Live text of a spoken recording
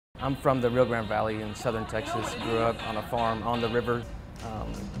I'm from the Rio Grande Valley in southern Texas. Grew up on a farm on the river.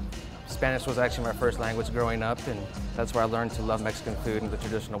 Spanish was actually my first language growing up, and that's where I learned to love Mexican food and the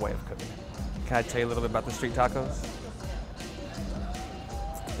traditional way of cooking it. Can I tell you a little bit about the street tacos?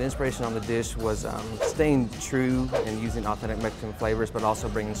 The inspiration on the dish was staying true and using authentic Mexican flavors, but also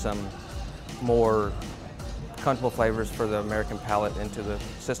bringing some more comfortable flavors for the American palate into the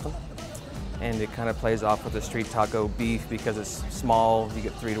system. And it kind of plays off with the street taco beef because it's small, you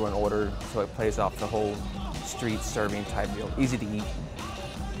get 3 to 1 order, so it plays off the whole street serving type deal, easy to eat.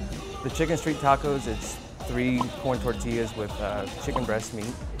 The chicken street tacos, it's 3 corn tortillas with chicken breast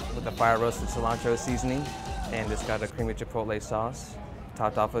meat with a fire roasted cilantro seasoning, and it's got a creamy chipotle sauce,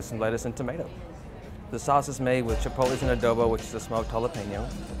 topped off with some lettuce and tomato. The sauce is made with chipotles and adobo, which is a smoked jalapeno,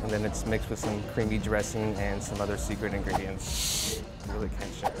 and then it's mixed with some creamy dressing and some other secret ingredients. You really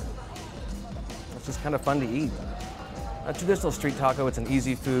can't share it. It's just kind of fun to eat. A traditional street taco, it's an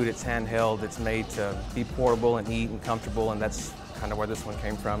easy food, it's handheld, it's made to be portable and eat and comfortable, and that's kind of where this one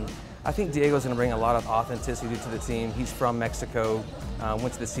came from. I think Diego's going to bring a lot of authenticity to the team. He's from Mexico,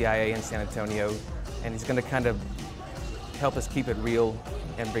 went to the CIA in San Antonio, and he's going to kind of help us keep it real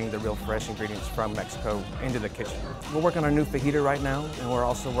and bring the real fresh ingredients from Mexico into the kitchen. We're working on a new fajita right now, and we're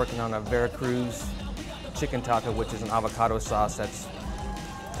also working on a Veracruz chicken taco, which is an avocado sauce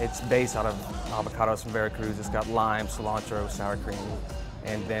it's based out of avocados from Veracruz. It's got lime, cilantro, sour cream.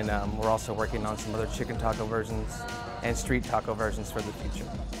 And then we're also working on some other chicken taco versions and street taco versions for the future.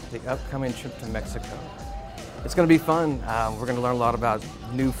 The upcoming trip to Mexico. It's going to be fun. We're going to learn a lot about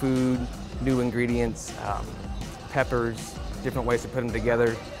new food, new ingredients, peppers, different ways to put them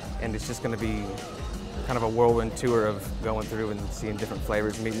together. And it's just going to be kind of a whirlwind tour of going through and seeing different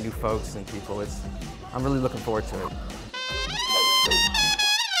flavors, meeting new folks and people. I'm really looking forward to it.